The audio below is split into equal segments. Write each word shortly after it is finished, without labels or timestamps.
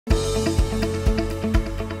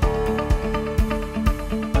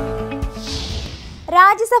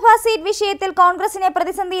Rajya Sabha seat വിഷയത്തിൽ കോൺഗ്രസിനെ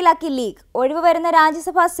പ്രതിസന്ധിയിലാക്കി league. ഒഴിവുവരുന്ന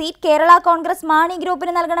രാജ്യസഭാ seat Kerala Congress Mani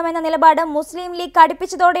ഗ്രൂപ്പിന് നൽകണമെന്ന നിലപാട് മുസ്ലിം league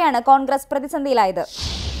കടുപ്പിച്ചതോടെയാണ് Congress പ്രതിസന്ധിയിലായത്.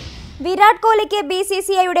 Virat കോഹ്ലിക്ക്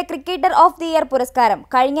BCCIയുടെ cricketer of the year പുരസ്കാരം.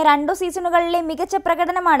 കഴിഞ്ഞ 2 സീസണുകളിലെ മികച്ച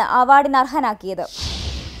പ്രകടനമാണ് അവാർഡിന് അർഹനാക്കിയത്.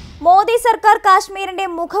 മോദി സർക്കാർ കാശ്മീരിന്റെ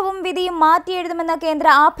മുഖവും വിധിയും മാറ്റിയെഴുതുമെന്ന് കേന്ദ്ര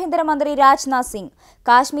ആഭ്യന്തരമന്ത്രി രാജ്നാഥ് സിംഗ്.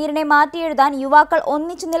 കാശ്മീരിനെ മാറ്റിയെഴുതാൻ യുവാക്കൾ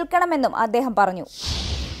ഒന്നിച്ചു നിൽക്കണമെന്നും അദ്ദേഹം പറഞ്ഞു.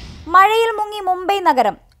 മഴയിൽ മുങ്ങി മുംബൈ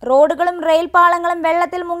നഗരം. റോഡുകളും റെയിൽപാളങ്ങളും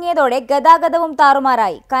വെള്ളത്തിൽ മുങ്ങിയതോടെ ഗതാഗതവും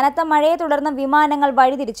താറുമാറായി. കനത്ത മഴയെ തുടർന്ന് വിമാനങ്ങൾ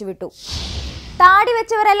വഴിതിരിച്ചുവിട്ടു. താടി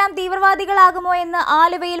വെച്ചവരെല്ലാം തീവ്രവാദികളാകുമോ എന്ന്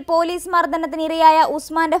ആലുവയിൽ പോലീസ് മർദ്ദനത്തിനിരയായ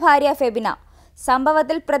ഉസ്മാന്റെ ഭാര്യ ഫെബിന.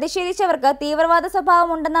 സംഭവത്തിൽ പ്രതിഷേധിച്ചവർക്ക് തീവ്രവാദ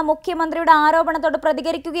സ്വഭാവമുണ്ടെന്ന മുഖ്യമന്ത്രിയുടെ ആരോപണത്തോട്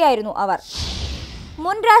പ്രതികരിക്കുകയായിരുന്നു അവർ.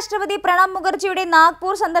 മുൻ രാഷ്ട്രപതി പ്രണബ് മുഖർജിയുടെ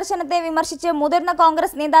നാഗ്പൂർ സന്ദർശനത്തെ വിമർശിച്ച് മുതിർന്ന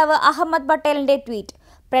കോൺഗ്രസ് നേതാവ് അഹമ്മദ് പട്ടേലിന്റെ ട്വീറ്റ്.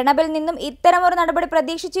 പ്രണബിൽ നിന്നും ഇത്തരമൊരു നടപടി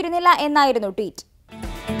പ്രതീക്ഷിച്ചിരുന്നില്ല എന്നായിരുന്നു ട്വീറ്റ്.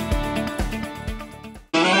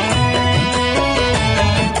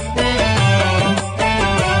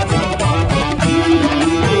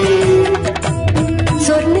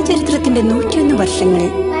 സ്വർണ്ണ ചരിത്രത്തിന്റെ 101 വർഷങ്ങൾ.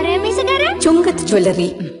 ചുങ്കത്ത് ജ്വല്ലറി.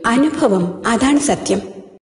 അനുഭവം അതാണ് സത്യം.